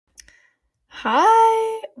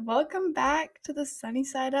Hi, welcome back to the Sunny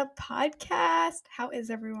Side Up podcast. How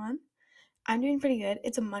is everyone? I'm doing pretty good.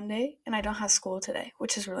 It's a Monday and I don't have school today,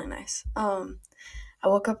 which is really nice. I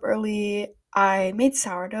woke up early. I made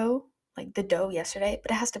sourdough, like the dough yesterday,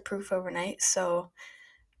 but it has to proof overnight, so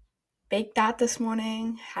baked that this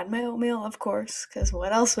morning. Had my oatmeal, of course, cuz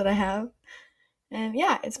what else would I have? And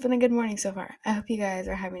yeah, it's been a good morning so far. I hope you guys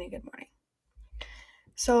are having a good morning.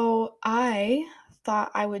 So, I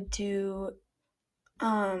thought I would do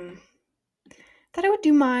um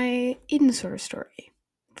my eating disorder story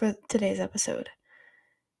for today's episode.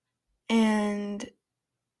 And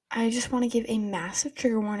I just want to give a massive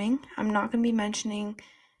trigger warning. I'm not going to be mentioning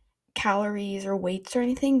calories or weights or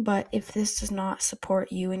anything, but if this does not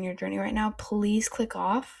support you in your journey right now, please click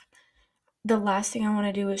off. The last thing I want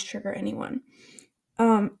to do is trigger anyone.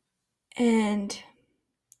 And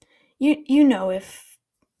you know if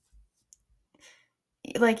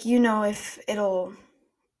it'll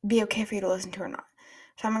be okay for you to listen to or not.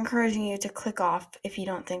 So I'm encouraging you to click off if you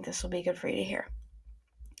don't think this will be good for you to hear.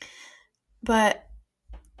 But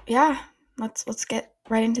yeah, let's get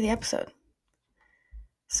right into the episode.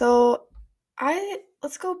 So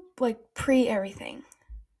let's go like pre everything.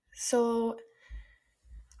 So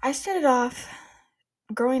I started off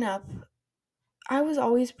growing up. I was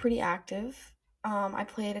always pretty active. I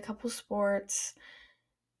played a couple sports.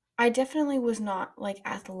 I definitely was not like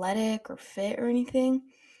athletic or fit or anything,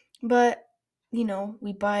 but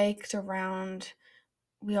we biked around.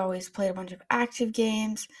 We always played a bunch of active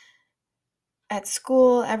games at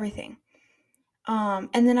school, everything. And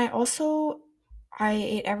then I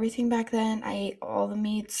ate everything back then. I ate all the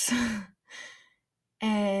meats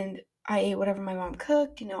and I ate whatever my mom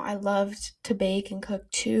cooked. I loved to bake and cook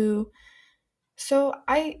too. So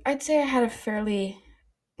I'd say I had a fairly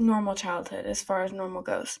normal childhood as far as normal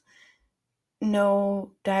goes.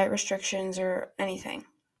 No diet restrictions or anything.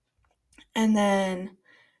 And then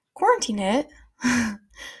quarantine hit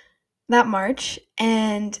that March,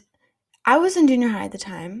 and I was in junior high at the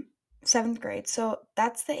time, 7th grade. So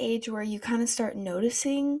that's the age where you kind of start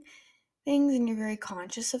noticing things and you're very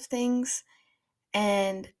conscious of things.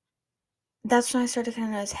 And that's when I started to kind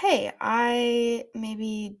of notice, hey, I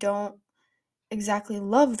maybe don't exactly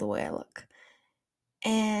love the way I look.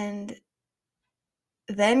 And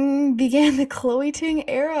then began the Chloe Ting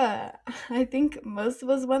era. I think most of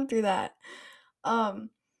us went through that. Um,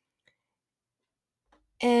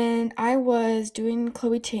 and I was doing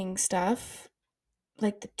Chloe Ting stuff,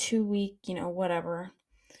 like the 2 week, whatever.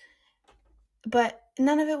 But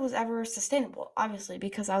none of it was ever sustainable, obviously,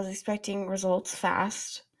 because I was expecting results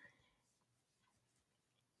fast,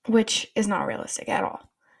 which is not realistic at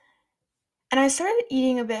all. And I started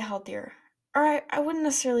eating a bit healthier. Or I wouldn't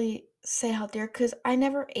necessarily say healthier because I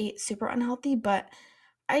never ate super unhealthy, but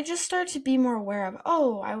I just started to be more aware of,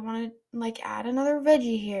 oh, I want to like add another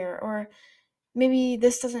veggie here, or maybe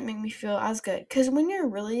this doesn't make me feel as good. Because when you're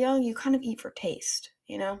really young, you kind of eat for taste.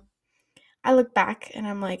 I look back and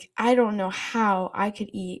I'm like, I don't know how I could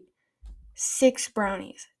eat 6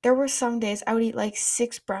 brownies. There were some days I would eat like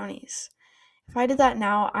 6 brownies. If I did that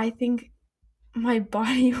now, I think my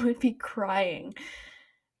body would be crying.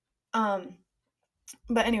 Um,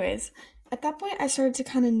 but anyways, at that point I started to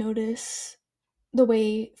kind of notice the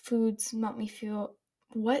way foods make me feel.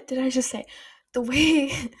 What did I just say? The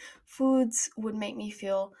way foods would make me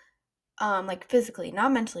feel, like physically,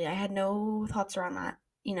 not mentally. I had no thoughts around that.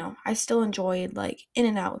 I still enjoyed like in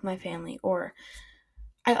and out with my family. Or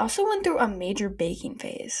I also went through a major baking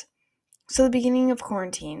phase. So the beginning of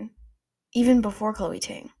quarantine, even before Chloe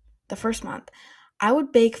Ting, the first month, I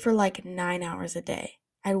would bake for like 9 hours a day.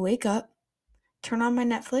 I'd wake up, turn on my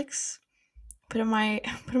Netflix, put in my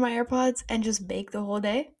put in my AirPods, and just bake the whole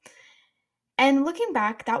day. And looking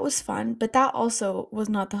back, that was fun, but that also was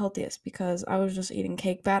not the healthiest because I was just eating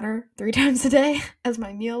cake batter 3 times a day as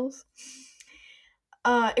my meals.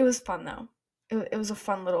 It was fun though. It was a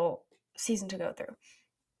fun little season to go through.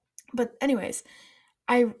 But anyways,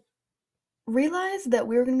 I realized that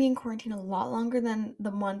we were going to be in quarantine a lot longer than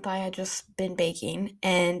the month I had just been baking,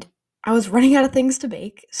 and I was running out of things to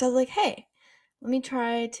bake. So I was like, hey, let me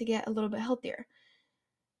try to get a little bit healthier.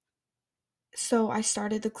 So I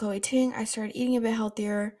started the Chloe Ting. I started eating a bit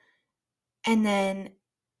healthier. And then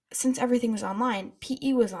since everything was online,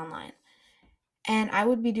 PE was online. And I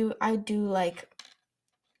would do like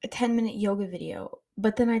a 10-minute yoga video,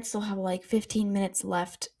 but then I'd still have like 15 minutes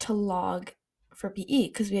left to log for PE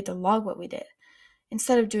because we had to log what we did.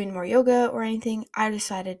 Instead of doing more yoga or anything, I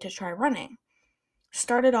decided to try running.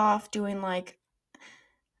 Started off doing like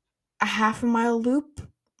a half a mile loop,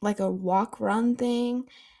 like a walk run thing.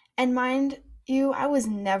 And mind I was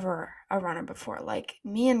never a runner before. Like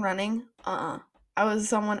me and running, I was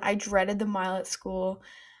someone I dreaded the mile at school.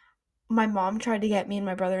 My mom tried to get me and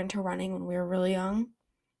my brother into running when we were really young.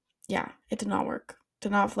 Yeah, it did not work.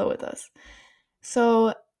 Did not flow with us.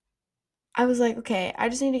 So I was like, okay, I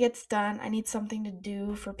just need to get this done. I need something to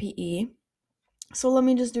do for PE. So let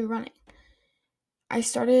me just do running. I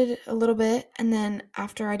started a little bit, and then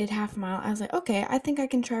after I did half a mile, I was like, okay, I think I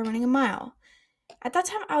can try running a mile. At that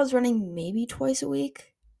time, I was running maybe twice a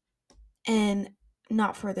week and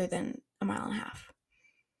not further than a mile and a half.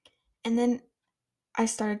 And then I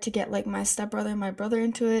started to get like my stepbrother and my brother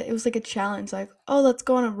into it. It was like a challenge, like, oh, let's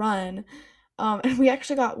go on a run. And we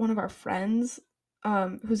actually got one of our friends,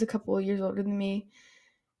 who's a couple of years older than me.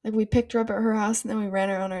 Like we picked her up at her house and then we ran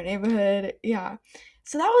around our neighborhood. Yeah.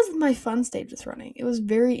 So that was my fun stage with running. It was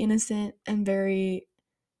very innocent and very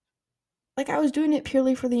like I was doing it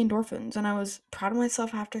purely for the endorphins and I was proud of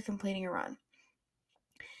myself after completing a run.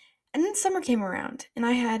 And then summer came around and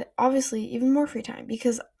I had obviously even more free time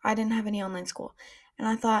because I didn't have any online school. And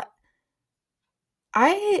I thought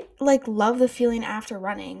I like love the feeling after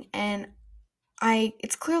running and I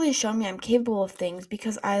it's clearly shown me I'm capable of things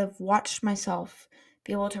because I've watched myself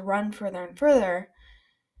be able to run further and further.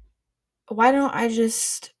 Why don't I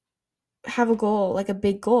just have a goal, like a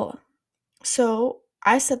big goal? So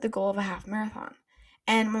I set the goal of a half marathon.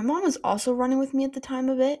 And my mom was also running with me at the time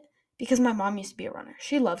of it because my mom used to be a runner.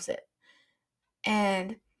 She loves it.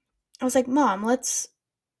 And I was like, "Mom, let's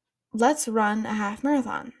run a half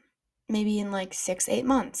marathon. Maybe in like 6, 8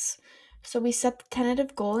 months." So we set the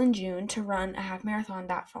tentative goal in June to run a half marathon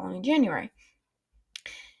that following January.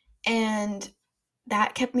 And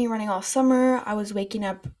that kept me running all summer. I was waking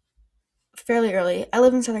up fairly early. I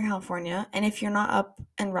live in Southern California, and if you're not up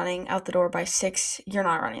and running out the door by 6, you're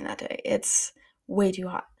not running that day. It's way too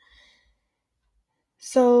hot.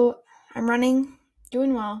 So I'm running,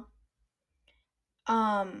 doing well.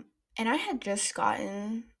 Um, and I had just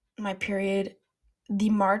gotten my period the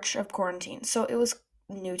March of quarantine, so it was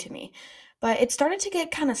new to me. But it started to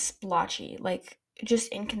get kind of splotchy, like just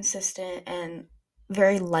inconsistent and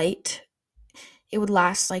very light. It would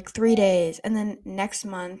last like 3 days, and then next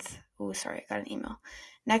month, oh, sorry, I got an email.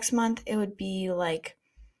 Next month, it would be like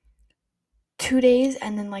 2 days,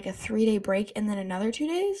 and then like a 3 day break, and then another 2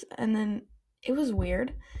 days, and then it was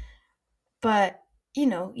weird. But you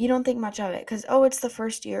don't think much of it because, oh, it's the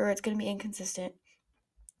first year, it's going to be inconsistent.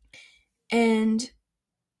 And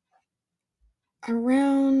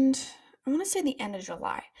around, I want to say the end of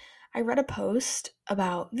July, I read a post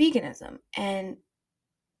about veganism, and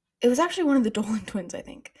it was actually one of the Dolan twins, I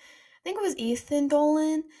think. I think it was Ethan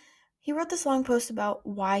Dolan. He wrote this long post about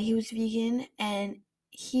why he was vegan, and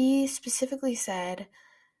he specifically said,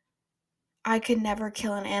 I could never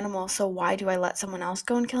kill an animal, so why do I let someone else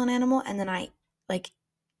go and kill an animal? And then like,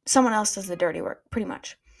 someone else does the dirty work, pretty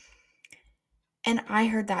much. And I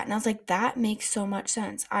heard that, and I was like, that makes so much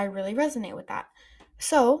sense. I really resonate with that.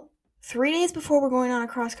 So, 3 days before we're going on a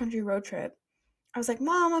cross country road trip, I was like,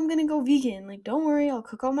 Mom, I'm gonna go vegan. Like, don't worry, I'll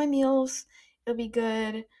cook all my meals. It'll be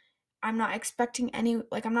good. I'm not expecting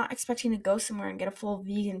to go somewhere and get a full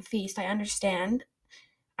vegan feast. I understand.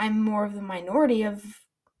 I'm more of the minority of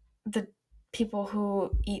the people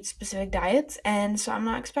who eat specific diets, and so I'm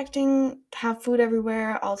not expecting to have food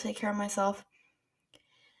everywhere. I'll take care of myself.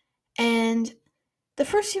 And the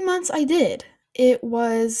first few months I did. It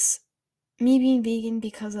was me being vegan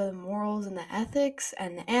because of the morals and the ethics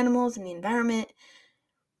and the animals and the environment.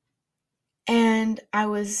 And I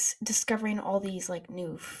was discovering all these like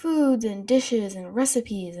new foods and dishes and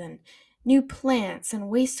recipes and new plants and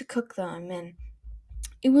ways to cook them, and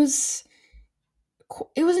it was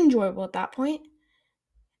it was enjoyable at that point.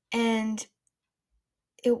 And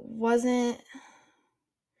it wasn't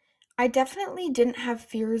I definitely didn't have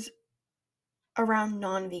fears around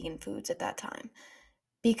non-vegan foods at that time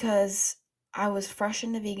because I was fresh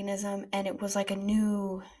into veganism and it was like a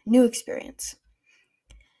new experience.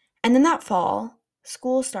 And then that fall,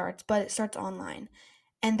 school starts, but it starts online.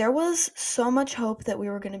 And there was so much hope that we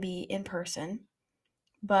were going to be in person,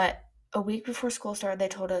 but a week before school started, they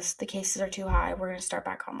told us the cases are too high. We're going to start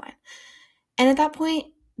back online. And at that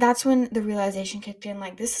point, that's when the realization kicked in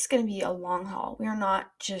like, this is going to be a long haul. We are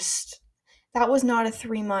not just, that was not a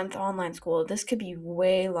 3 month online school. This could be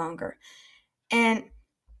way longer. And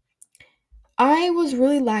I was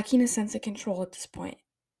really lacking a sense of control at this point.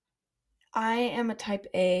 I am a type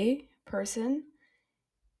A person,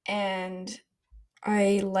 and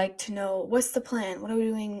I like to know what's the plan? What are we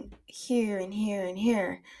doing here and here and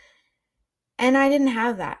here? And I didn't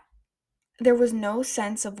have that. There was no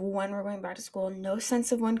sense of when we're going back to school, no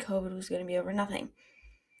sense of when COVID was going to be over, nothing.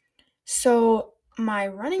 So my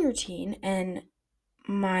running routine and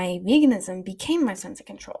my veganism became my sense of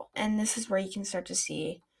control. And this is where you can start to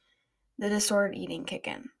see the disordered eating kick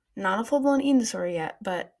in. Not a full blown eating disorder yet,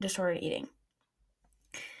 but disordered eating.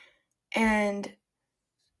 And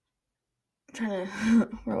I'm trying to,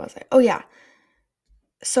 where was I? Oh, yeah.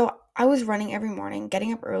 So I was running every morning,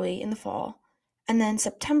 getting up early in the fall. And then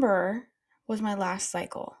September was my last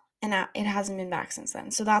cycle. And it hasn't been back since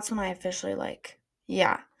then. So that's when I officially,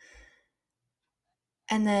 yeah.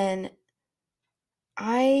 And then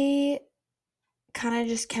I kind of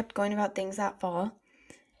just kept going about things that fall.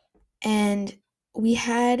 And we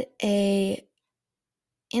had a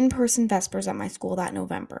in-person vespers at my school that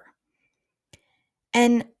November.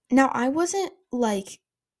 And now I wasn't like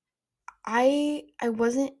I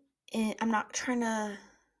wasn't in I'm not trying to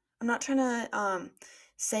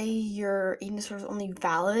say your eating disorder is only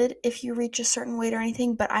valid if you reach a certain weight or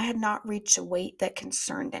anything, but I had not reached a weight that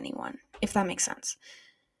concerned anyone, if that makes sense.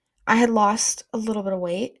 I had lost a little bit of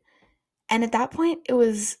weight, and at that point it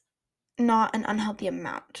was not an unhealthy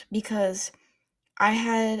amount because I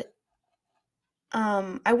had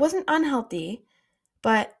I wasn't unhealthy,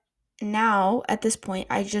 but now at this point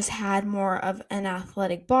I just had more of an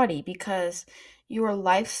athletic body because your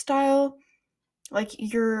lifestyle, like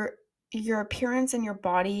your appearance and your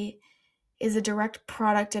body is a direct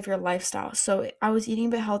product of your lifestyle. So I was eating a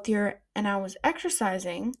bit healthier and I was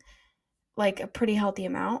exercising like a pretty healthy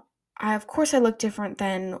amount. Of course I looked different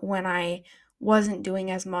than when I wasn't doing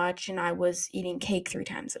as much and I was eating cake 3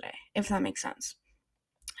 times a day, if that makes sense.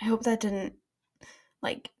 I hope that didn't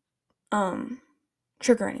like um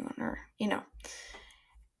trigger anyone or.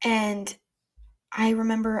 And I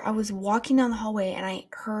remember I was walking down the hallway and I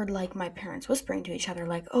heard like my parents whispering to each other,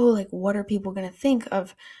 like, oh, like, what are people gonna think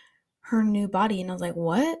of her new body? And I was like,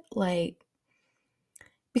 what? Like,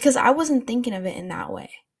 because I wasn't thinking of it in that way.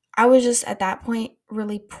 I was just at that point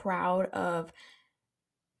really proud of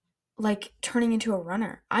like turning into a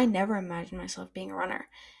runner. I never imagined myself being a runner.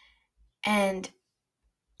 And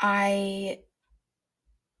I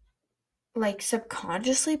like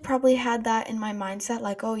subconsciously probably had that in my mindset,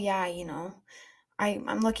 like, oh yeah,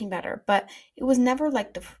 I'm looking better, but it was never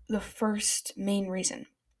like the first main reason.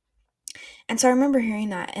 And so I remember hearing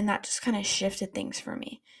that, and that just kind of shifted things for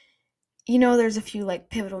me. There's a few like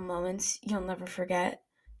pivotal moments you'll never forget.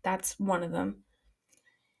 That's one of them.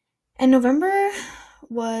 And November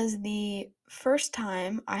was the first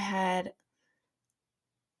time I had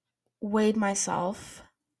weighed myself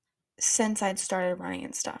since I'd started running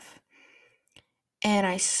and stuff. And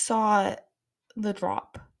I saw the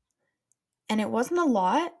drop. And it wasn't a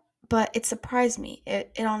lot, but it surprised me.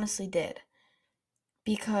 It honestly did.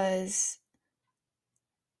 Because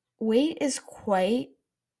weight is quite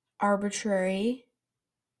arbitrary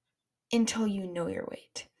until you know your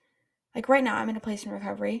weight. Like right now, I'm in a place in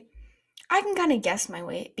recovery. I can kind of guess my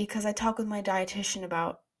weight because I talk with my dietitian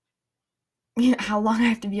about how long I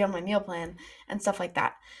have to be on my meal plan and stuff like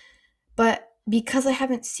that. But because I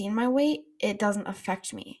haven't seen my weight, it doesn't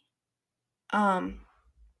affect me. Um,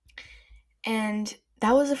 and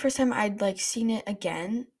that was the first time I'd like seen it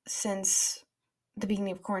again since the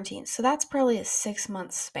beginning of quarantine. So that's probably a 6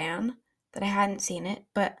 month span that I hadn't seen it.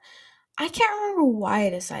 But I can't remember why I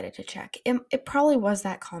decided to check. It probably was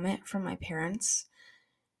that comment from my parents.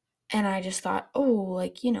 And I just thought, oh,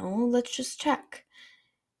 like, let's just check.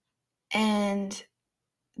 And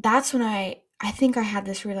that's when I think I had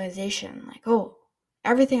this realization, like, oh,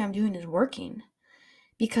 everything I'm doing is working.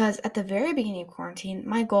 Because at the very beginning of quarantine,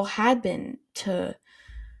 my goal had been to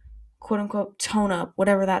quote unquote tone up,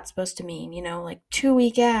 whatever that's supposed to mean, like 2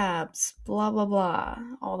 week abs, blah, blah, blah,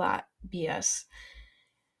 all that BS.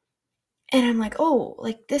 And I'm like, oh,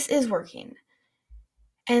 like this is working.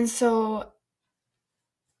 And so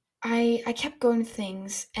I kept going to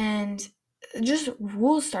things and just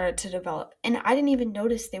rules started to develop. And I didn't even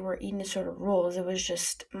notice they were eating disorder rules. It was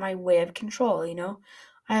just my way of control.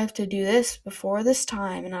 I have to do this before this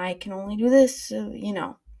time and I can only do this.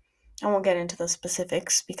 I won't get into the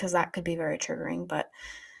specifics because that could be very triggering, but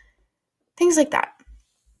things like that.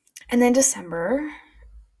 And then December,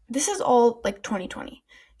 this is all like 2020.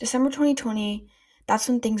 December 2020, that's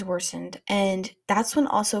when things worsened. And that's when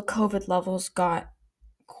also COVID levels got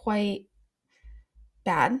quite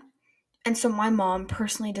bad. And so my mom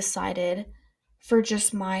personally decided for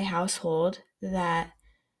just my household that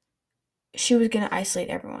she was going to isolate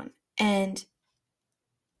everyone. And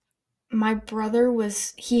my brother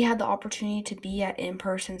he had the opportunity to be at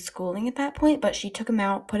in-person schooling at that point, but she took him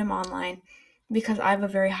out, put him online because I have a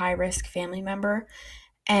very high risk family member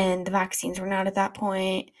and the vaccines were not at that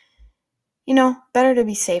point. Better to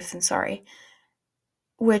be safe than sorry.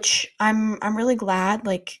 which I'm really glad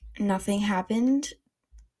like nothing happened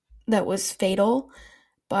that was fatal,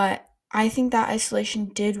 but I think that isolation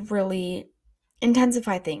did really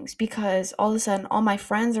intensify things because all of a sudden all my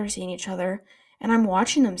friends are seeing each other and I'm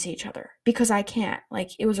watching them see each other because I can't.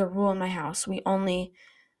 Like it was a rule in my house.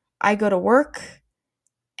 I go to work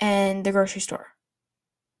and the grocery store.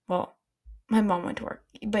 Well, my mom went to work,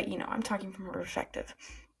 but I'm talking from her perspective.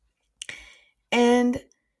 And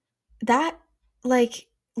that, like,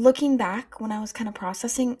 looking back when I was kind of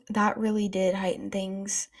processing, that really did heighten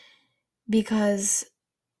things because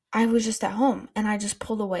I was just at home and I just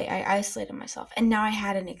pulled away. I isolated myself. And now I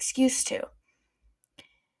had an excuse to.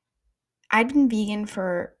 I'd been vegan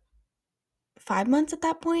for 5 months at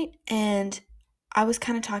that point, and I was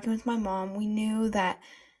kind of talking with my mom. We knew that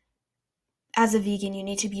as a vegan, you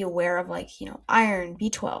need to be aware of, like, iron,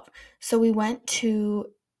 B12. So we went to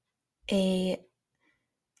a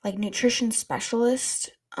like nutrition specialist,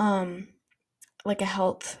 like a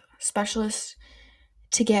health specialist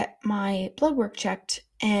to get my blood work checked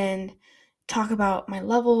and talk about my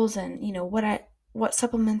levels and what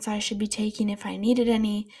supplements I should be taking if I needed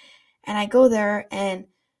any. And I go there, and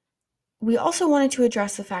we also wanted to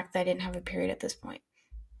address the fact that I didn't have a period at this point.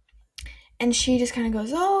 And she just kind of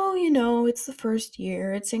goes, "Oh, it's the first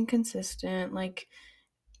year, it's inconsistent." Like,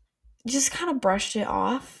 just kind of brushed it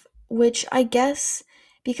off, which I guess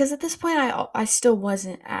because at this point I still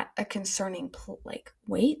wasn't at a concerning like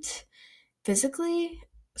weight physically,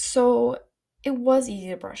 so it was easy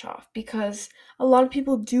to brush off because a lot of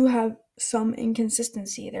people do have some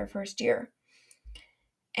inconsistency their first year.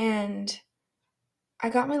 And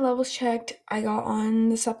I got my levels checked, I got on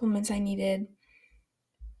the supplements I needed,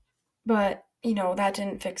 but that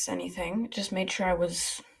didn't fix anything. It just made sure I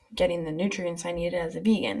was getting the nutrients I needed as a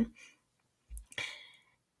vegan.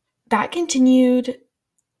 That continued,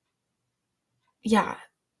 yeah.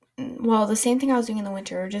 Well, the same thing I was doing in the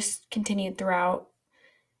winter just continued throughout.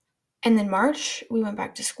 And then March, we went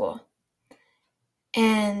back to school.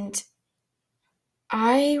 And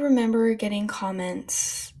I remember getting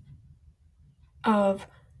comments of,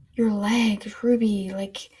 "Your legs, Ruby,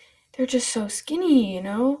 like, they're just so skinny.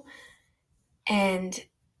 And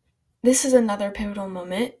this is another pivotal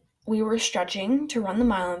moment. We were stretching to run the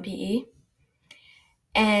mile in PE.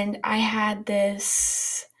 And I had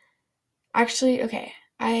this. Actually, okay,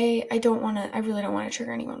 I really don't want to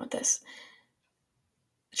trigger anyone with this.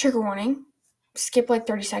 Trigger warning. Skip like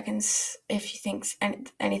 30 seconds if you think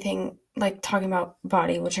anything like talking about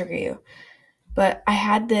body will trigger you. But I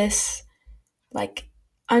had this like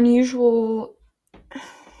unusual,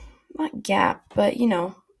 not gap, but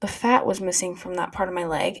the fat was missing from that part of my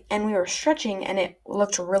leg, and we were stretching and it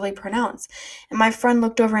looked really pronounced. And my friend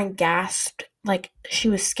looked over and gasped, like she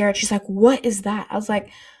was scared. She's like, "What is that?" I was like,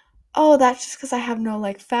 "Oh, that's just because I have no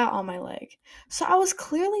like fat on my leg." So I was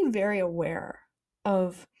clearly very aware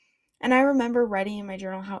of, and I remember writing in my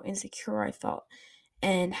journal how insecure I felt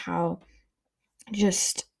and how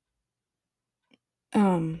just,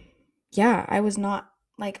 yeah, I was not,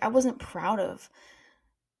 like, I wasn't proud of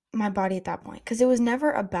my body at that point because it was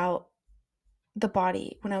never about the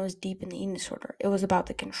body when I was deep in the eating disorder. It was about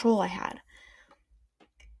the control I had.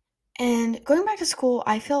 And going back to school,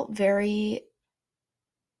 I felt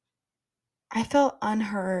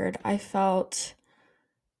unheard. I felt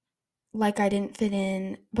like I didn't fit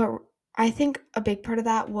in, but I think a big part of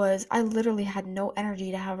that was I literally had no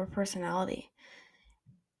energy to have a personality,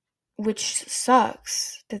 which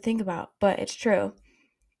sucks to think about, but it's true.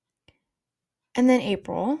 And then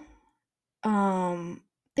April, um,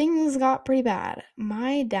 things got pretty bad.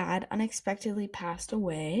 My dad unexpectedly passed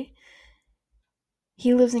away.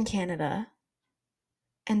 He lives in Canada.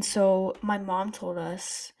 And so my mom told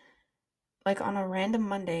us, like on a random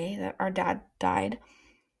Monday, that our dad died.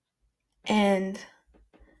 And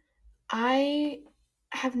I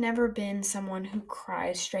have never been someone who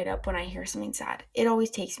cries straight up when I hear something sad. It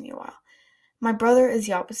always takes me a while. My brother is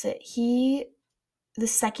the opposite. The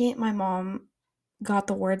second my mom got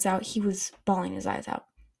the words out, he was bawling his eyes out.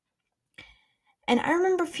 And I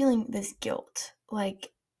remember feeling this guilt.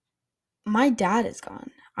 Like, my dad is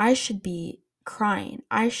gone. I should be crying.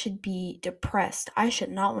 I should be depressed. I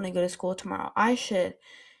should not want to go to school tomorrow. I should,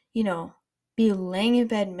 you know, be laying in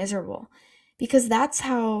bed miserable. Because that's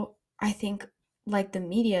how I think, like, the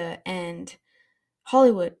media and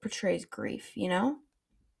Hollywood portrays grief.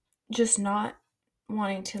 Just not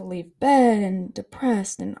wanting to leave bed and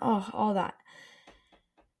depressed and all that.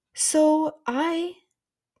 So I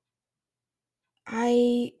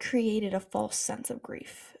created a false sense of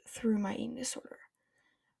grief through my eating disorder.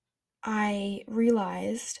 I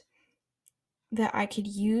realized that I could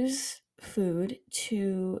use food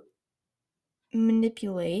to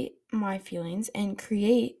manipulate my feelings and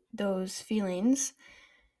create those feelings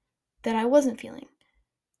that I wasn't feeling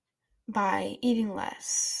by eating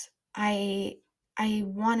less. I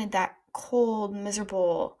wanted that cold,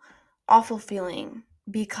 miserable, awful feeling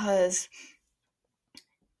because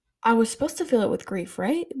I was supposed to feel it with grief,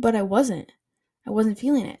 right? But I wasn't. I wasn't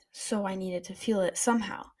feeling it. So I needed to feel it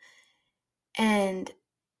somehow. And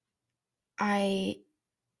I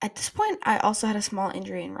at this point I also had a small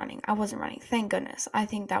injury in running. I wasn't running, thank goodness. I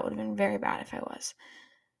think that would have been very bad if I was.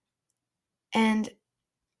 And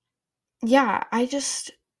yeah, I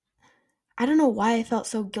don't know why I felt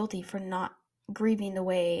so guilty for not grieving the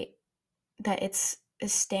way that it's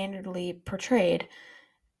is standardly portrayed,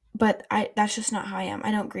 but I that's just not how I am. I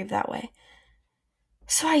don't grieve that way.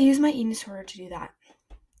 So I use my eating disorder to do that.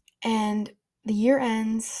 And the year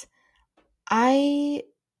ends. I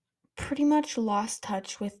pretty much lost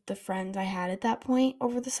touch with the friends I had at that point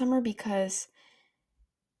over the summer because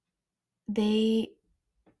they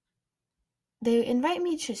they invite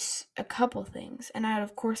me to a couple things and I would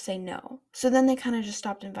of course say no. So then they kind of just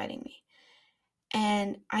stopped inviting me.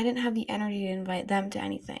 And I didn't have the energy to invite them to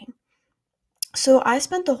anything. So I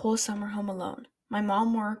spent the whole summer home alone. My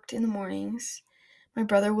mom worked in the mornings. My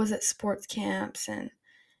brother was at sports camps and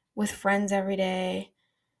with friends every day.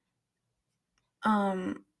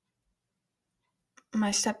 Um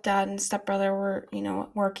my stepdad and stepbrother were,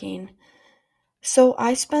 working. So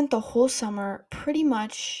I spent the whole summer pretty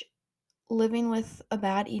much living with a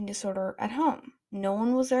bad eating disorder at home. No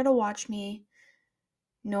one was there to watch me.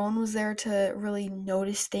 No one was there to really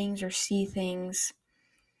notice things or see things.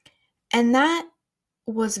 And that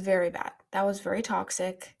was very bad. That was very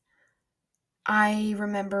toxic. I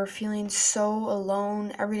remember feeling so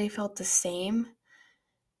alone. Every day felt the same.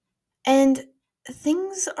 And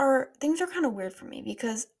things are kind of weird for me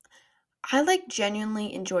because I like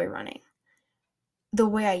genuinely enjoy running. The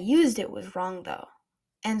way I used it was wrong though.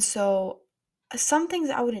 And so some things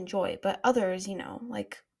I would enjoy, but others,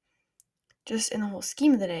 like just in the whole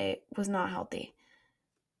scheme of the day was not healthy.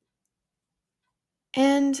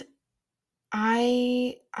 And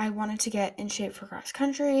I wanted to get in shape for cross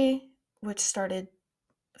country, which started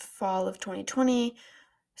fall of 2020.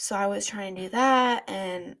 So I was trying to do that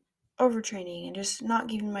and overtraining and just not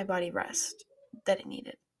giving my body rest that it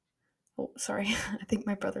needed. Oh, sorry. I think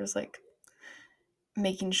my brother's like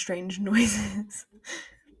making strange noises.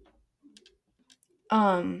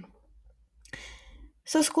 um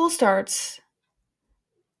so school starts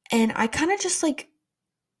and I kind of just like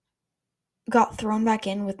got thrown back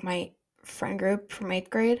in with my friend group from 8th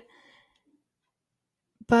grade.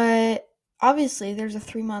 But obviously there's a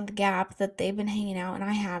 3-month gap that they've been hanging out and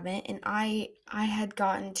I haven't, and I had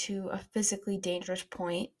gotten to a physically dangerous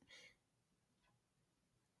point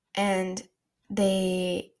and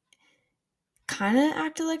they kind of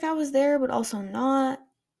acted like I was there but also not.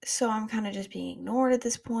 So I'm kind of just being ignored at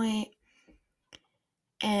this point.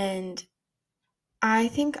 And I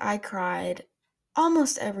think I cried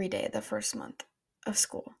almost every day the first month of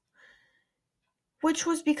school, which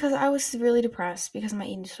was because I was severely depressed because of my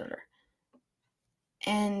eating disorder.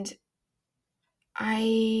 And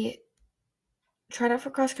I tried out for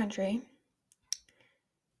cross country,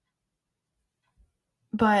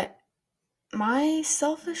 but my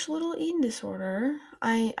selfish little eating disorder,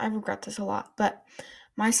 I regret this a lot, but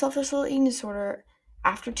my selfish little eating disorder,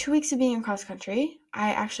 after 2 weeks of being in cross country,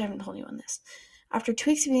 I actually haven't told anyone this. After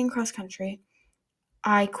 2 weeks of being in cross country,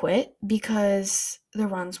 I quit because the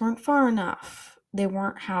runs weren't far enough. They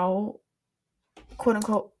weren't how, quote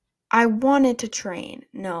unquote, I wanted to train.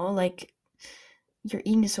 No, like your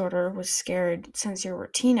eating disorder was scared since your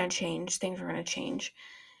routine had changed, things were going to change.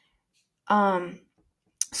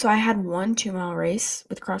 So I had one 2-mile race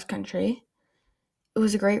with cross country. It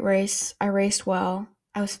was a great race. I raced well.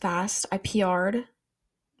 I was fast. I PR'd,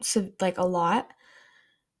 so like a lot.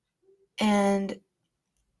 And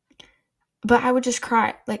but I would just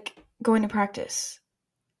cry like going to practice.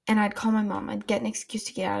 And I'd call my mom. I'd get an excuse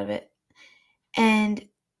to get out of it. And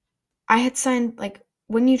I had signed, like,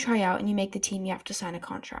 when you try out and you make the team, you have to sign a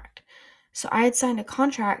contract. So I had signed a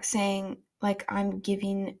contract saying like I'm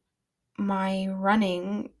giving my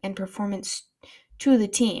running and performance to the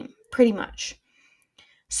team pretty much.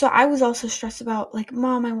 So I was also stressed about, like,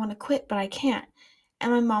 Mom, I want to quit, but I can't.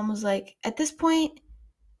 And my mom was like, at this point,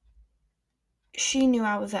 she knew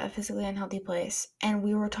I was at a physically unhealthy place, and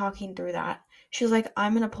we were talking through that. She was like,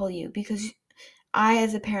 I'm going to pull you because I,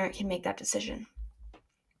 as a parent, can make that decision.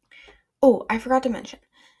 Oh, I forgot to mention.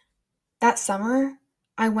 That summer,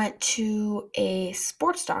 I went to a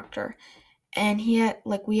sports doctor, And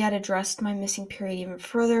we had addressed my missing period even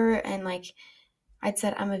further, and like I'd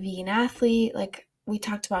said I'm a vegan athlete, like we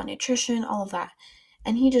talked about nutrition, all of that.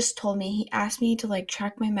 And he just told me, he asked me to like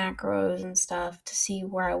track my macros and stuff to see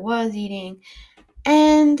where I was eating.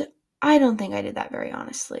 And I don't think I did that very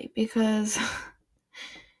honestly because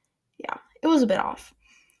yeah, it was a bit off.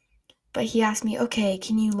 But he asked me, okay,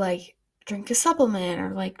 can you like drink a supplement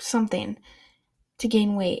or like something to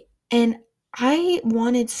gain weight? And I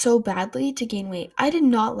wanted so badly to gain weight. I did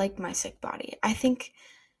not like my sick body. I think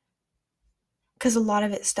because a lot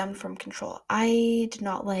of it stemmed from control. I did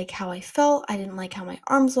not like how I felt. I didn't like how my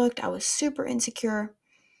arms looked. I was super insecure.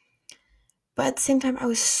 But at the same time, I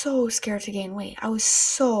was so scared to gain weight. I was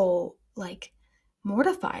so like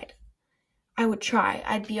mortified. I would try.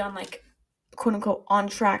 I'd be on like quote unquote on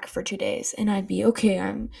track for 2 days and I'd be okay,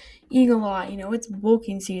 I'm eating a lot, it's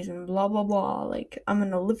bulking season, blah blah blah. Like I'm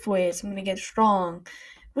gonna lift weights, I'm gonna get strong.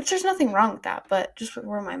 Which there's nothing wrong with that, but just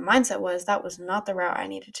where my mindset was, that was not the route I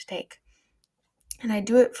needed to take. And I'd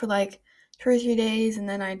do it for like 2 or 3 days and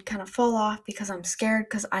then I'd kind of fall off because I'm scared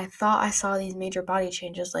because I thought I saw these major body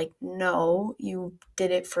changes. Like, no, you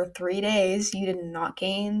did it for 3 days. You did not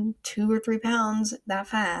gain 2 or 3 pounds that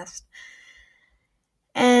fast.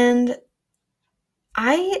 And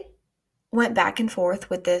I went back and forth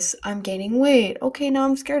with this. I'm gaining weight. Okay, now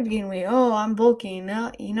I'm scared to gain weight. Oh, I'm bulking.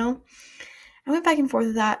 I went back and forth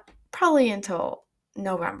with that probably until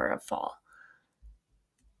November of fall.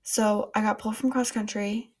 So I got pulled from cross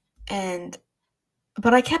country and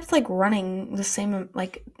but I kept like running the same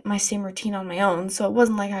like my same routine on my own. So it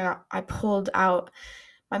wasn't like I pulled out.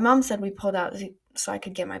 My mom said we pulled out so I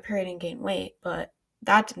could get my period and gain weight, but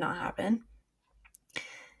that did not happen.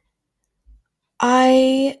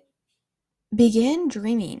 I began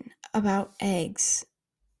dreaming about eggs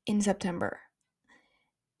in September.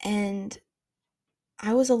 And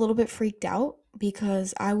I was a little bit freaked out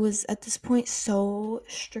because I was at this point so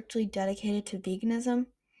strictly dedicated to veganism.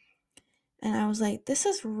 And I was like, this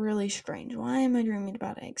is really strange. Why am I dreaming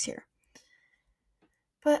about eggs here?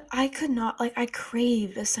 But I could not, like, I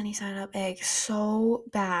craved a sunny side up egg so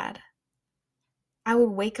bad. I would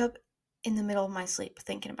wake up in the middle of my sleep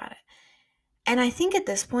thinking about it. And I think at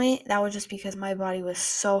this point, that was just because my body was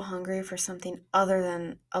so hungry for something other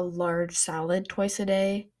than a large salad twice a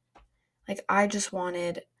day. Like, I just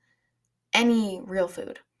wanted any real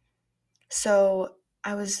food. So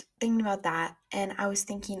I was thinking about that, and I was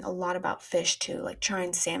thinking a lot about fish too, like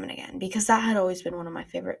trying salmon again, because that had always been one of my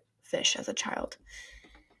favorite fish as a child.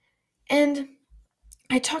 And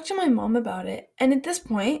I talked to my mom about it, and at this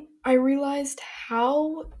point, I realized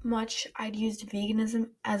how much I'd used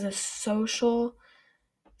veganism as a socially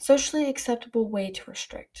acceptable way to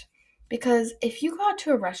restrict. Because if you go out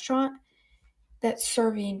to a restaurant that's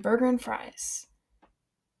serving burger and fries,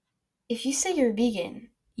 if you say you're vegan,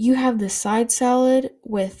 you have the side salad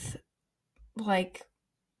with like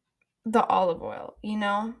the olive oil,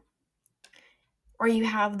 or you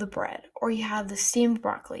have the bread, or you have the steamed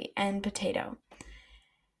broccoli and potato.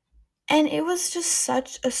 And it was just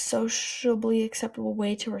such a sociably acceptable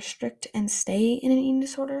way to restrict and stay in an eating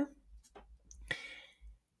disorder.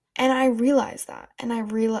 And I realized that, and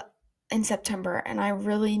in September, and I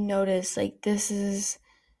really noticed like this is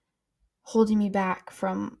holding me back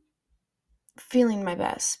from feeling my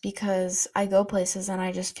best because I go places and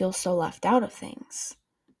I just feel so left out of things.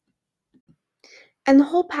 And the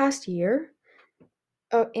whole past year,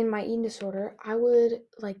 in my eating disorder, I would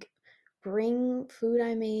like bring food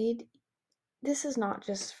I made. This is not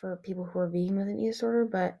just for people who are vegan with an eating disorder,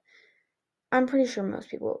 but I'm pretty sure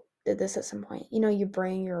most people did this at some point. You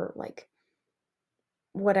bring your like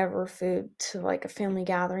whatever food to like a family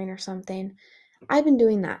gathering or something. I've been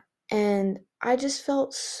doing that, and I just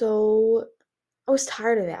felt so I was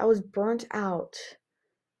tired of it. I was burnt out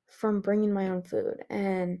from bringing my own food,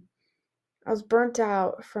 and I was burnt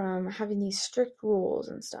out from having these strict rules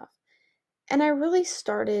and stuff. And I really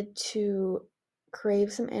started to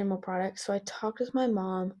crave some animal products. So I talked with my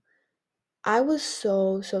mom. I was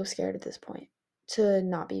so, so scared at this point to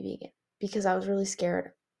not be vegan because I was really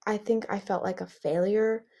scared. I think I felt like a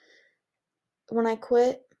failure when I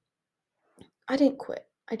quit. I didn't quit.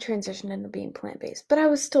 I transitioned into being plant based, but I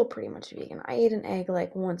was still pretty much vegan. I ate an egg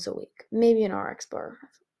like once a week, maybe an RX bar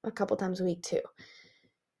a couple times a week too.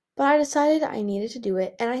 But I decided I needed to do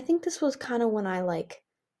it, and I think this was kind of when I like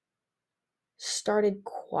started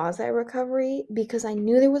quasi recovery because I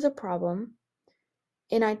knew there was a problem,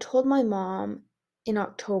 and I told my mom in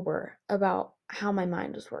October about how my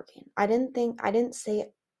mind was working. I didn't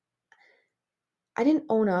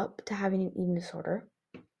own up to having an eating disorder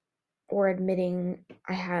or admitting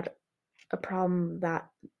I had a problem that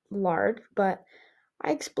lard, but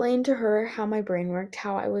I explained to her how my brain worked,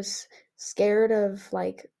 how I was scared of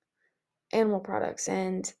like animal products,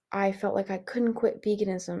 and I felt like I couldn't quit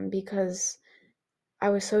veganism because I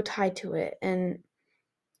was so tied to it. And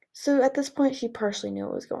so at this point, she partially knew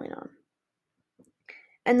what was going on.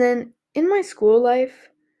 And then in my school life,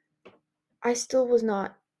 I still was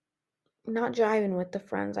not jiving with the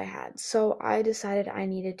friends I had. So I decided I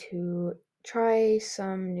needed to try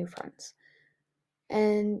some new friends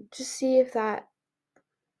and just see if that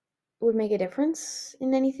would make a difference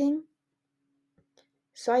in anything.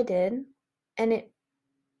 So I did, and it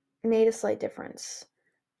made a slight difference.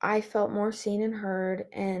 I felt more seen and heard,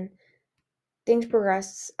 and things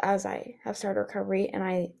progressed as I have started recovery, and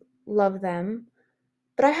I love them.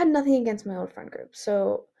 But I had nothing against my old friend group,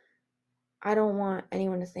 so I don't want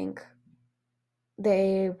anyone to think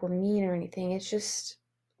they were mean or anything. It's just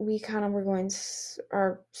we kind of were going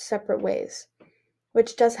our separate ways,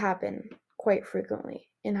 which does happen quite frequently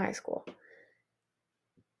in high school.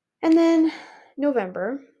 And then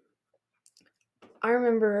November, I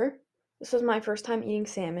remember this was my first time eating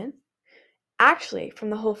salmon, actually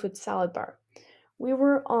from the Whole Foods salad bar. We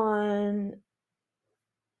were on,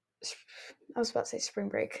 I was about to say spring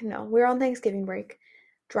break. No, we were on Thanksgiving break,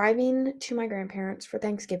 driving to my grandparents for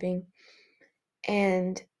Thanksgiving,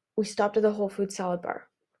 and we stopped at the Whole Foods salad bar.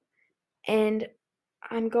 And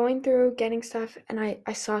I'm going through getting stuff, and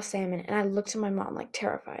I saw salmon, and I looked at my mom like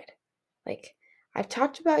terrified. Like, I've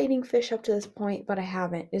talked about eating fish up to this point, but I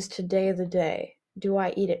haven't. Is today the day? Do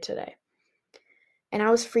I eat it today? And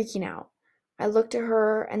I was freaking out. I looked at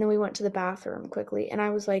her, and then we went to the bathroom quickly, and I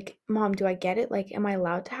was like, Mom, do I get it? Like, am I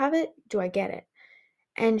allowed to have it? Do I get it?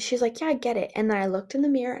 And she's like, yeah, I get it. And then I looked in the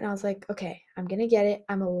mirror, and I was like, okay, I'm gonna get it.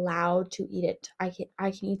 I'm allowed to eat it. I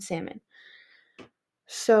can eat salmon.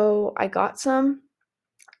 So I got some.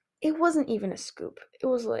 It wasn't even a scoop. It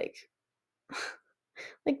was like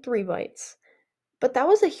 3 bites. But that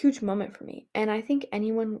was a huge moment for me. And I think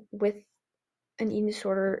anyone with an eating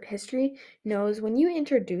disorder history knows when you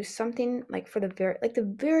introduce something like for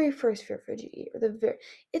the very first fear food you eat, or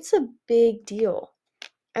it's a big deal.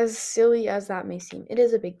 As silly as that may seem, it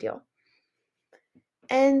is a big deal.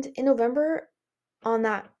 And in November, on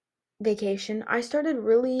that vacation, I started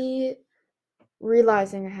really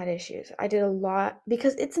realizing I had issues. I did a lot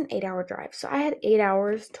because it's an 8-hour drive. So I had 8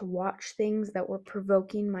 hours to watch things that were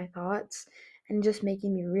provoking my thoughts and just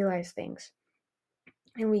making me realize things.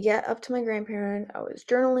 And we get up to my grandparents. I was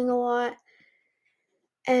journaling a lot.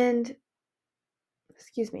 And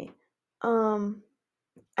excuse me.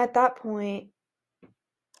 At that point,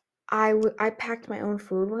 I packed my own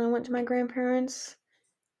food when I went to my grandparents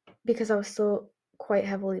because I was still quite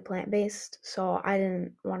heavily plant-based, so I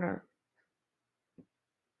didn't want to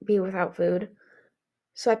be without food.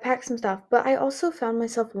 So I packed some stuff, but I also found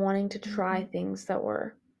myself wanting to try things that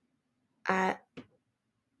were at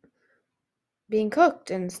being cooked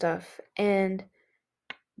and stuff. And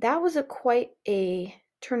that was quite a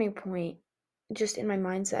turning point just in my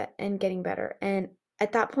mindset and getting better. And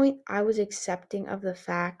at that point, I was accepting of the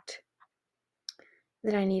fact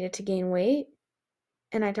that I needed to gain weight.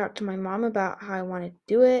 And I talked to my mom about how I wanted to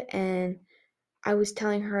do it. And I was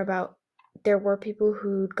telling her about there were people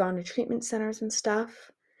who'd gone to treatment centers and stuff,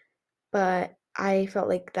 but I felt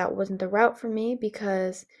like that wasn't the route for me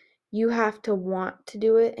because you have to want to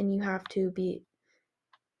do it, and you have to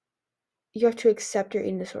accept your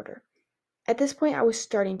eating disorder. At this point, I was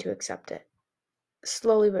starting to accept it,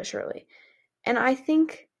 slowly but surely. And I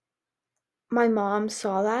think my mom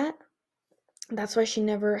saw that. That's why she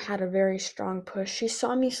never had a very strong push. She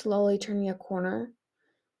saw me slowly turning a corner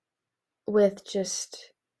with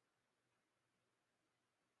just,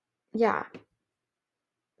 yeah,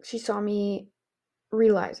 she saw me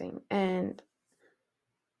realizing and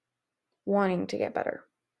wanting to get better.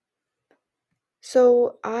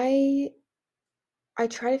 So I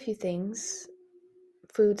tried a few things,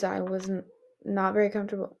 foods I wasn't not very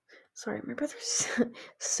comfortable. Sorry, my brother's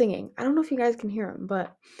singing. I don't know if you guys can hear him,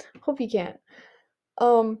 but hope you can.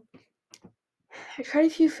 Um, I tried a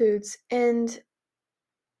few foods, and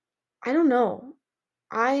I don't know.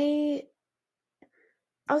 I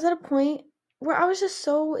I was at a point where I was just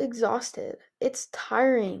so exhausted. It's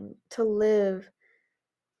tiring to live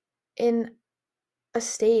in a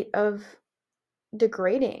state of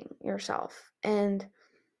degrading yourself and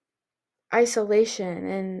isolation,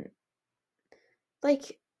 and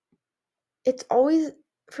like it's always,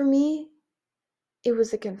 for me, it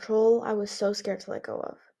was the control I was so scared to let go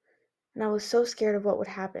of. And I was so scared of what would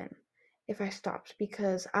happen if I stopped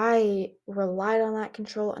because I relied on that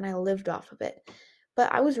control and I lived off of it.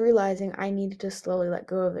 But I was realizing I needed to slowly let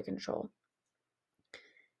go of the control.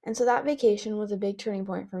 And so that vacation was a big turning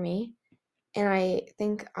point for me. And I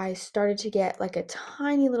think I started to get like a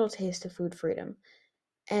tiny little taste of food freedom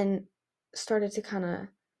and started to kind of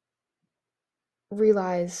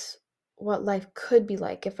realize what life could be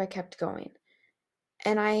like if I kept going.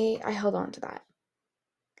 And I held on to that.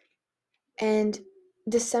 And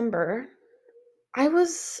December, I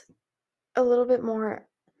was a little bit more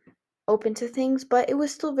open to things, but it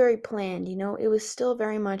was still very planned, you know? It was still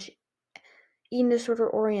very much eating disorder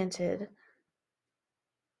oriented.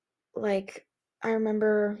 Like, I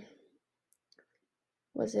remember,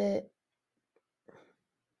 was it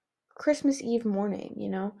Christmas Eve morning, you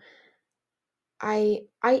know? I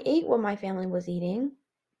ate what my family was eating,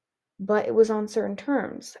 but it was on certain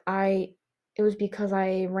terms. It was because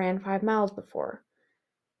I ran 5 miles before.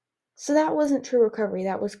 So that wasn't true recovery,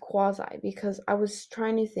 that was quasi because I was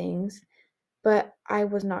trying new things, but I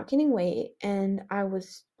was not gaining weight and I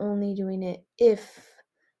was only doing it if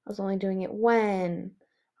I was only doing it when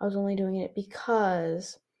I was only doing it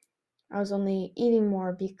because I was only eating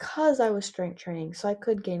more because I was strength training so I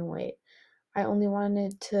could gain weight. I only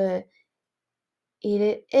wanted to eat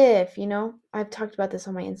it if, you know, I've talked about this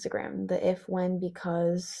on my Instagram, the if, when,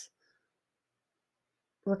 because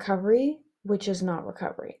recovery, which is not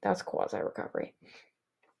recovery. That's quasi recovery.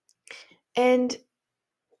 And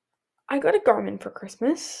I got a Garmin for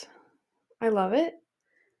Christmas. I love it.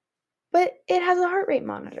 But it has a heart rate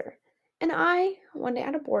monitor. And I, one day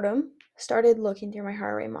out of boredom, started looking through my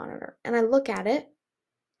heart rate monitor. And I look at it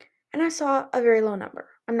and I saw a very low number.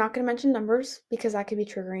 I'm not going to mention numbers because that could be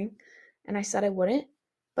triggering. And I said I wouldn't.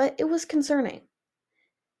 But it was concerning.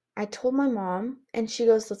 I told my mom, and she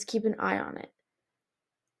goes, let's keep an eye on it.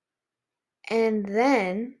 And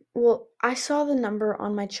then, well, I saw the number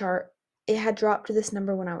on my chart. It had dropped to this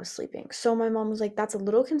number when I was sleeping. So my mom was like, that's a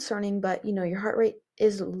little concerning, but you know, your heart rate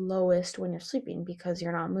is lowest when you're sleeping because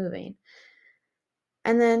you're not moving.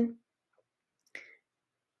 And then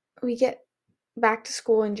we get back to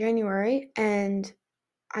school in January and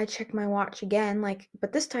I check my watch again, like,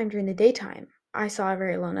 but this time during the daytime, I saw a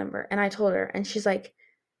very low number. And I told her, and she's like,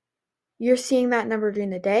 you're seeing that number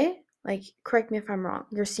during the day? Like, correct me if I'm wrong.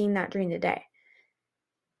 You're seeing that during the day.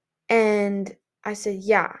 And I said,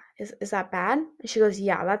 yeah. Is that bad? And she goes,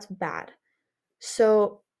 yeah, that's bad.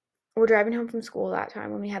 So we're driving home from school that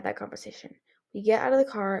time when we had that conversation. We get out of the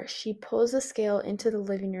car. She pulls the scale into the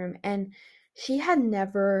living room, and she had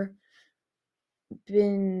never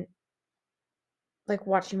been like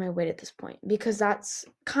watching my weight at this point because that's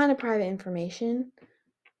kind of private information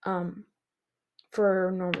um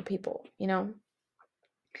for normal people, you know.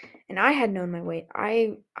 And I had known my weight.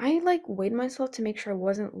 I like weighed myself to make sure I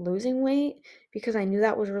wasn't losing weight because I knew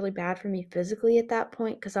that was really bad for me physically at that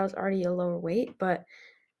point because I was already a lower weight, but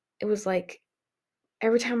it was like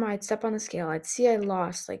every time I'd step on the scale, I'd see I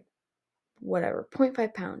lost like whatever,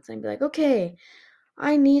 0.5 pounds. And I'd be like, okay,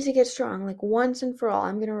 I need to get strong, like once and for all.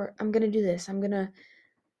 I'm gonna do this. I'm gonna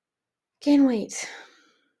gain weight.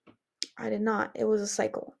 I did not. It was a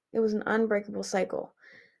cycle. It was an unbreakable cycle.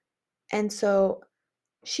 And so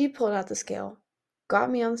she pulled out the scale,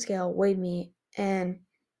 got me on the scale, weighed me, and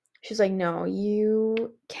she's like, no,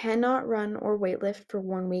 you cannot run or weightlift for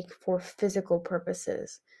 1 week for physical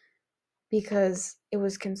purposes because it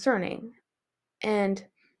was concerning. And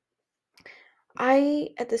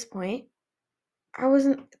at this point, I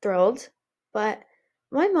wasn't thrilled, but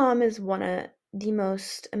my mom is one of the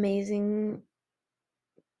most amazing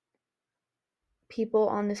people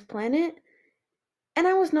on this planet. And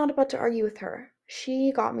I was not about to argue with her.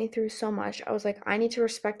 She got me through so much. I was like, I need to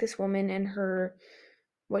respect this woman and her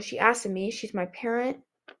what she asked of me. She's my parent.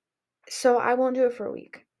 So I won't do it for a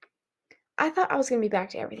week. I thought I was going to be back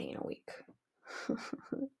to everything in a week.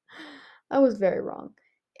 I was very wrong.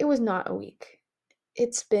 It was not a week.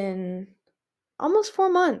 It's been almost 4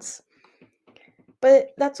 months. But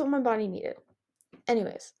that's what my body needed.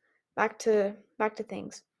 Anyways, back to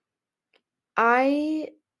things.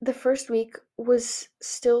 The first week was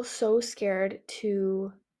still so scared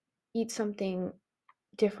to eat something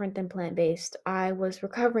different than plant-based. I was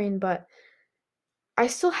recovering, but I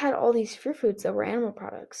still had all these fear foods that were animal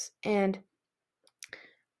products. And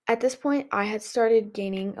at this point, I had started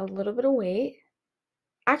gaining a little bit of weight.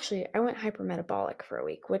 Actually, I went hypermetabolic for a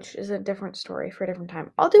week, which is a different story for a different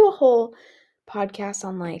time. I'll do a whole podcast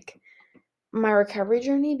on like my recovery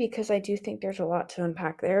journey because I do think there's a lot to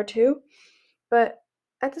unpack there too. But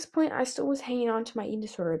at this point, I still was hanging on to my eating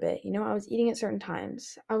disorder a bit. You know, I was eating at certain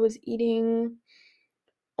times. I was eating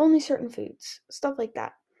only certain foods, stuff like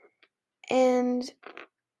that. And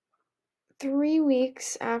 3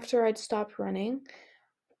 weeks after I'd stopped running,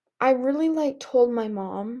 I really told my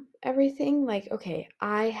mom everything. Like, okay,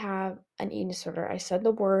 I have an eating disorder. I said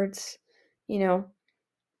the words, you know,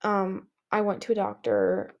 I went to a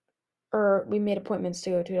doctor, or we made appointments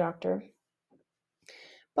to go to a doctor.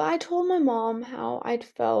 But I told my mom how I'd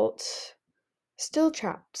felt still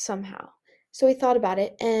trapped somehow. So we thought about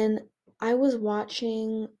it, and I was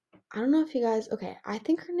watching, I don't know if you guys, okay, I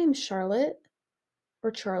think her name's Charlotte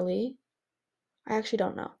or Charlie. I actually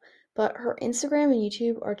don't know. But her Instagram and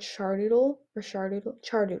YouTube are Chardoodle or Chardoodle.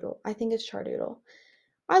 Chardoodle. I think it's Chardoodle.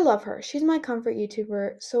 I love her. She's my comfort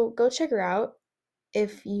YouTuber. So go check her out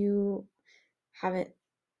if you haven't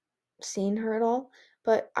seen her at all.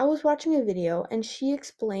 But I was watching a video and she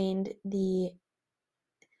explained the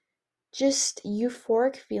just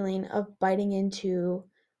euphoric feeling of biting into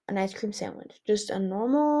an ice cream sandwich. Just a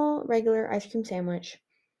normal, regular ice cream sandwich.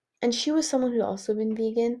 And she was someone who'd also been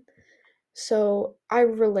vegan. So I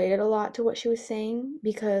related a lot to what she was saying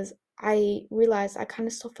because I realized I kind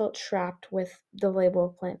of still felt trapped with the label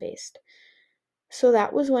of plant based. So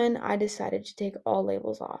that was when I decided to take all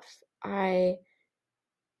labels off. I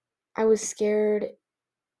was scared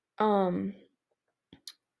um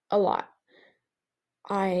a lot.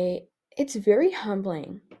 I it's very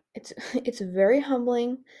humbling. It's very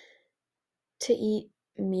humbling to eat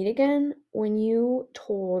meat again when you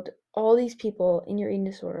told all these people in your eating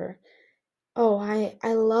disorder, "Oh,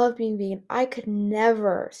 I love being vegan. I could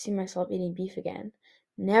never see myself eating beef again.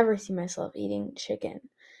 Never see myself eating chicken."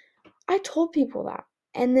 I told people that.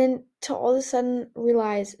 And then to all of a sudden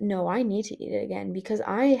realize, no, I need to eat it again because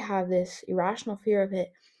I have this irrational fear of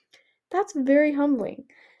it. That's very humbling.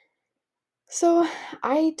 So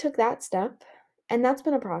I took that step, and that's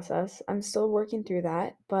been a process. I'm still working through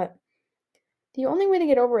that, but the only way to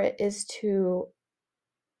get over it is to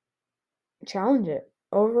challenge it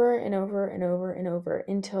over and over and over and over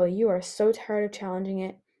until you are so tired of challenging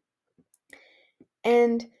it.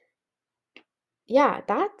 And yeah,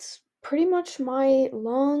 that's pretty much my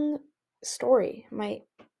long story, my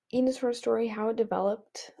eating disorder story, how it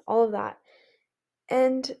developed, all of that.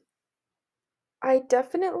 And I'm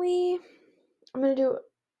going to do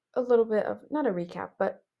a little bit of, not a recap,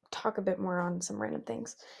 but talk a bit more on some random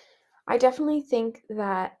things. I definitely think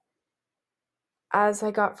that as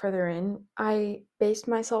I got further in, I based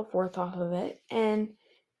my self worth off of it. And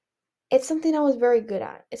it's something I was very good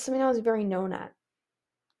at, it's something I was very known at.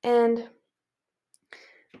 And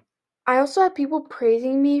I also had people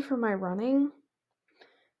praising me for my running,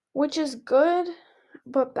 which is good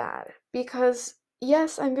but bad because,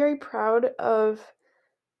 yes, I'm very proud of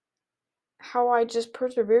how I just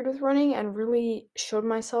persevered with running and really showed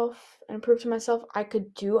myself and proved to myself I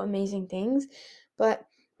could do amazing things. But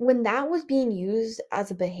when that was being used as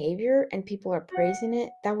a behavior and people are praising it,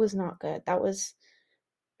 that was not good. That was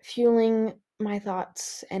fueling my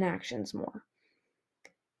thoughts and actions more.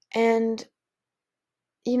 And,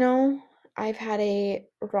 you know, I've had a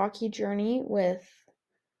rocky journey with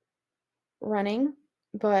running,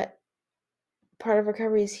 but part of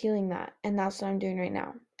recovery is healing that. And that's what I'm doing right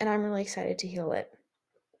now. And I'm really excited to heal it.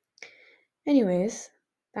 Anyways,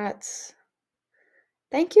 that's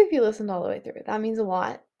thank you if you listened all the way through. That means a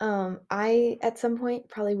lot. I at some point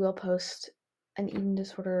probably will post an eating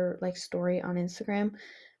disorder story on Instagram,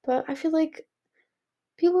 but I feel like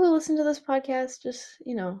people who listen to this podcast just,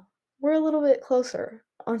 we're a little bit closer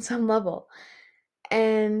on some level.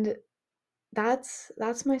 And that's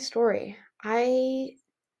my story. I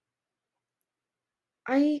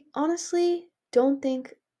honestly don't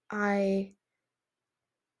think I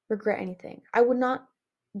regret anything. I would not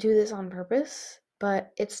do this on purpose,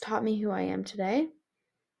 but it's taught me who I am today.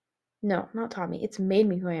 No, not taught me. It's made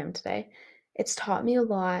me who I am today. It's taught me a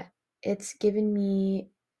lot. It's given me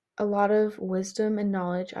a lot of wisdom and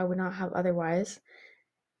knowledge I would not have otherwise.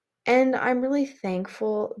 And I'm really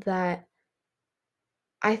thankful that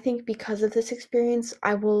I think because of this experience,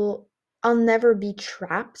 I'll never be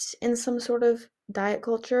trapped in some sort of diet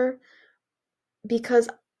culture because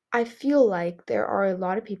I feel like there are a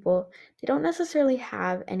lot of people, they don't necessarily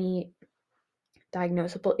have any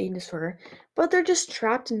diagnosable eating disorder, but they're just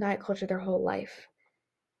trapped in diet culture their whole life.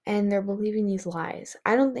 And they're believing these lies.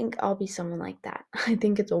 I don't think I'll be someone like that. I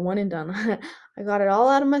think it's a one and done. I got it all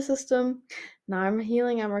out of my system. Now I'm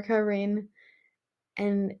healing, I'm recovering.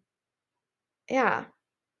 And yeah.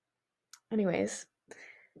 Anyways,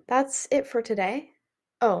 that's it for today.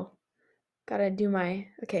 Oh, gotta do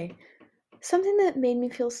okay. Something that made me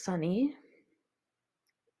feel sunny,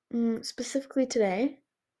 specifically today,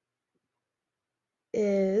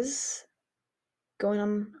 is going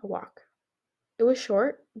on a walk. It was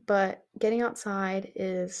short, but getting outside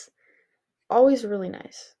is always really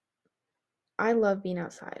nice. I love being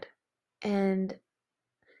outside. And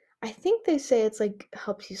I think they say it's like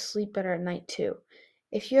helps you sleep better at night too.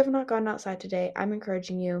 If you have not gone outside today, I'm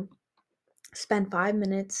encouraging you spend 5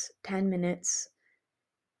 minutes, 10 minutes,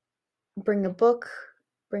 bring a book,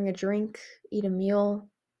 bring a drink, eat a meal,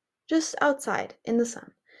 just outside in the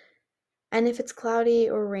sun. And if it's cloudy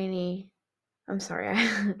or rainy, I'm sorry.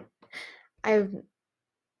 I've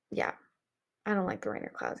yeah, I don't like the rain or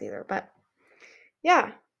clouds either, but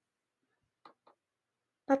yeah,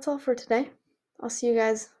 that's all for today. I'll see you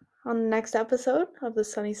guys on the next episode of the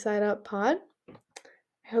Sunny Side Up pod.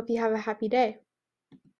 I hope you have a happy day.